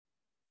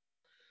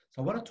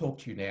So I want to talk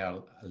to you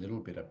now a little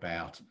bit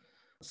about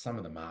some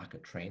of the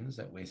market trends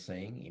that we're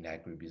seeing in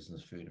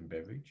agribusiness, food and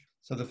beverage.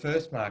 So the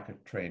first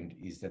market trend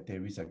is that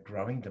there is a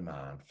growing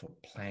demand for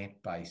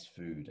plant-based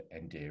food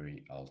and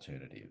dairy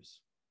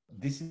alternatives.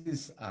 This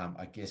is,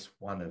 I guess,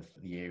 one of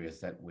the areas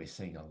that we're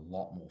seeing a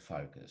lot more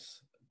focus.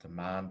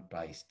 Demand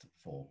based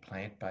for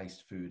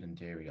plant-based food and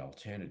dairy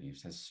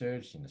alternatives has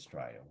surged in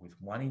Australia, with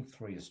 1 in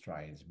 3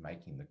 Australians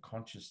making the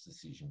conscious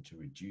decision to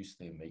reduce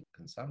their meat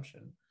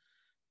consumption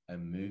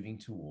and moving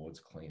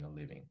towards cleaner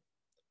living.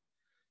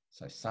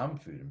 So some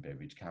food and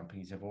beverage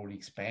companies have already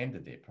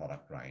expanded their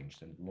product range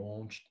and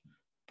launched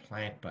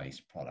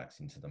plant-based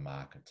products into the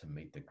market to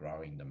meet the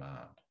growing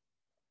demand.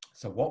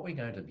 So what we're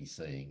going to be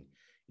seeing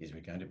is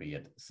we're going to be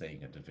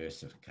seeing a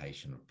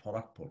diversification of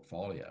product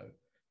portfolio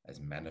as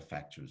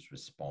manufacturers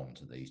respond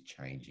to these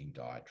changing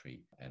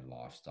dietary and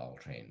lifestyle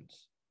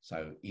trends.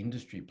 So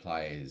industry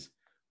players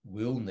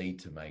will need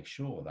to make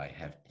sure they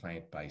have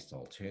plant-based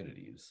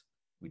alternatives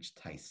which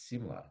taste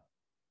similar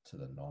to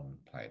the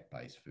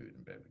non-plant-based food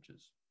and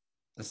beverages.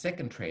 The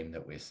second trend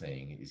that we're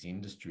seeing is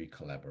industry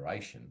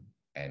collaboration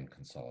and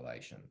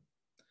consolidation.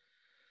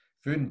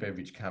 Food and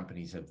beverage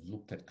companies have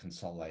looked at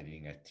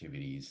consolidating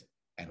activities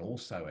and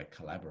also at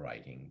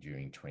collaborating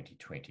during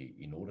 2020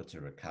 in order to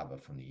recover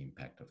from the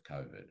impact of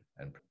COVID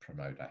and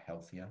promote a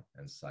healthier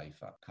and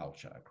safer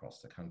culture across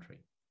the country.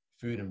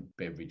 Food and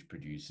beverage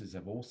producers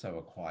have also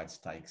acquired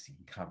stakes in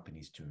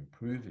companies to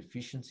improve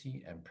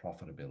efficiency and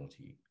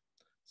profitability.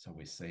 So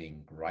we're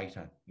seeing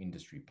greater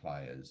industry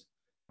players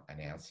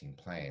announcing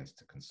plans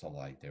to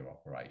consolidate their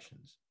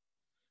operations.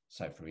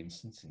 So for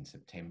instance, in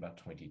September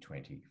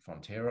 2020,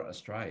 Fonterra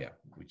Australia,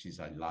 which is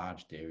a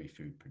large dairy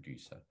food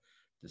producer,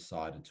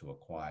 decided to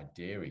acquire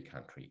Dairy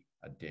Country,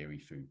 a dairy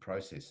food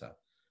processor,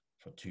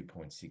 for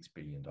 $2.6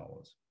 billion.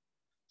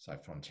 So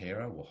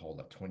Fonterra will hold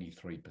a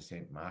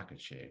 23% market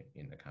share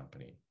in the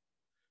company.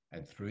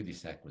 And through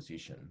this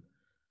acquisition,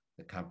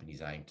 the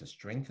companies aim to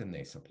strengthen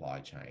their supply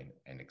chain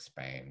and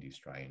expand the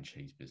Australian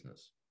cheese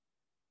business.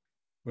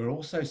 We're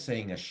also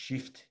seeing a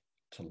shift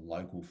to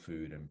local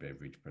food and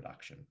beverage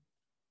production.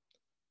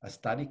 A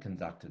study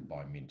conducted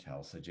by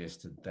Mintel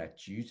suggested that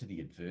due to the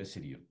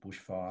adversity of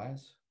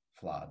bushfires,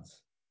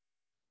 floods,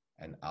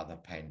 and other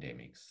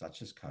pandemics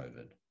such as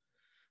COVID,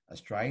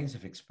 Australians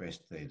have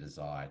expressed their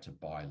desire to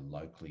buy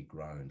locally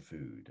grown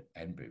food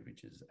and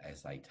beverages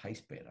as they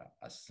taste better,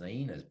 are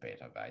seen as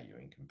better value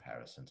in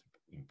comparison to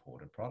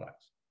imported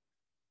products.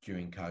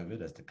 During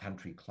COVID, as the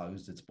country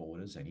closed its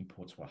borders and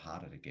imports were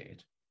harder to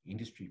get,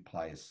 industry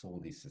players saw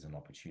this as an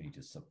opportunity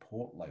to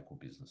support local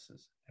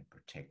businesses and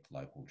protect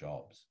local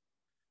jobs.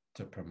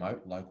 To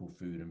promote local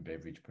food and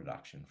beverage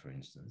production, for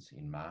instance,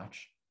 in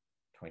March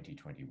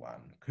 2021,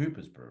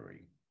 Cooper's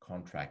Brewery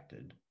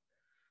contracted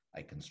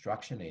a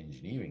construction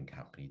engineering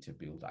company to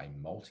build a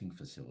malting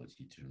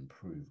facility to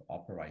improve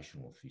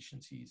operational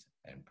efficiencies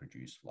and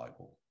produce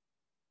local.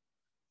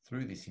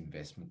 Through this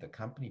investment, the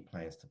company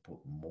plans to put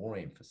more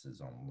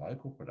emphasis on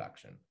local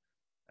production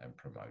and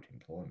promote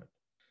employment.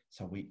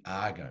 So we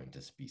are going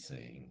to be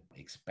seeing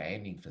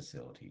expanding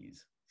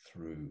facilities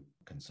through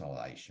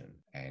consolidation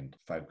and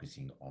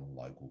focusing on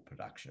local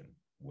production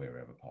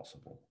wherever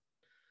possible.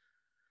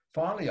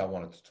 Finally, I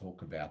wanted to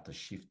talk about the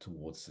shift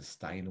towards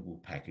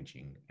sustainable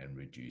packaging and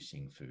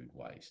reducing food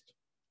waste.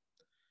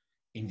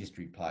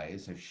 Industry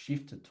players have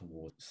shifted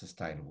towards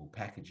sustainable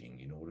packaging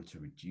in order to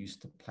reduce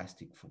the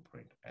plastic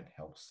footprint and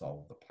help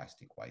solve the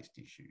plastic waste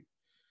issue.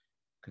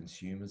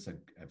 Consumers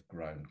have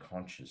grown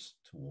conscious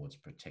towards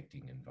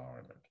protecting the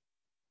environment.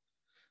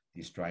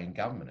 The Australian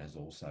government has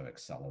also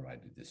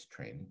accelerated this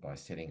trend by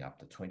setting up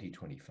the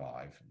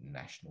 2025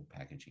 national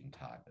packaging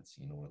targets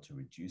in order to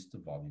reduce the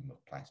volume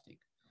of plastic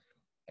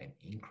and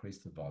increase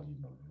the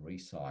volume of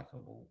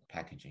recyclable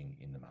packaging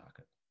in the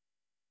market.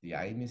 The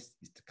aim is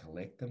to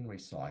collect and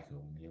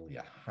recycle nearly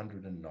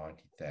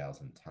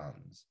 190,000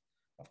 tonnes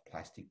of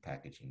plastic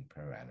packaging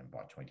per annum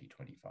by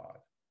 2025.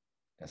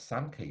 Now,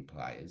 some key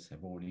players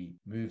have already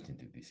moved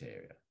into this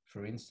area.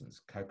 For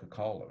instance,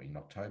 Coca-Cola in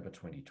October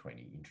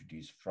 2020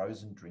 introduced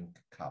frozen drink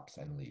cups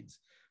and lids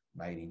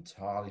made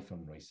entirely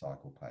from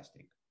recycled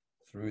plastic.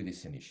 Through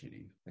this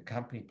initiative, the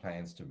company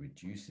plans to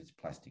reduce its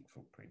plastic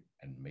footprint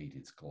and meet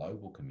its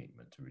global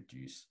commitment to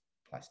reduce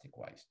plastic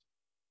waste.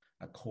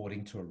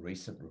 According to a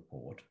recent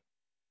report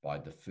by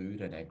the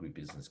Food and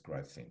Agribusiness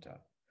Growth Centre,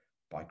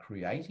 by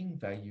creating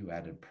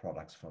value-added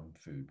products from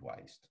food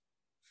waste,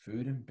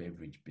 food and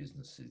beverage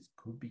businesses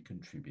could be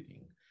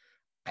contributing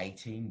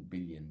 $18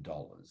 billion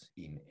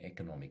in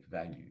economic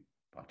value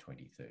by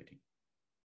 2030.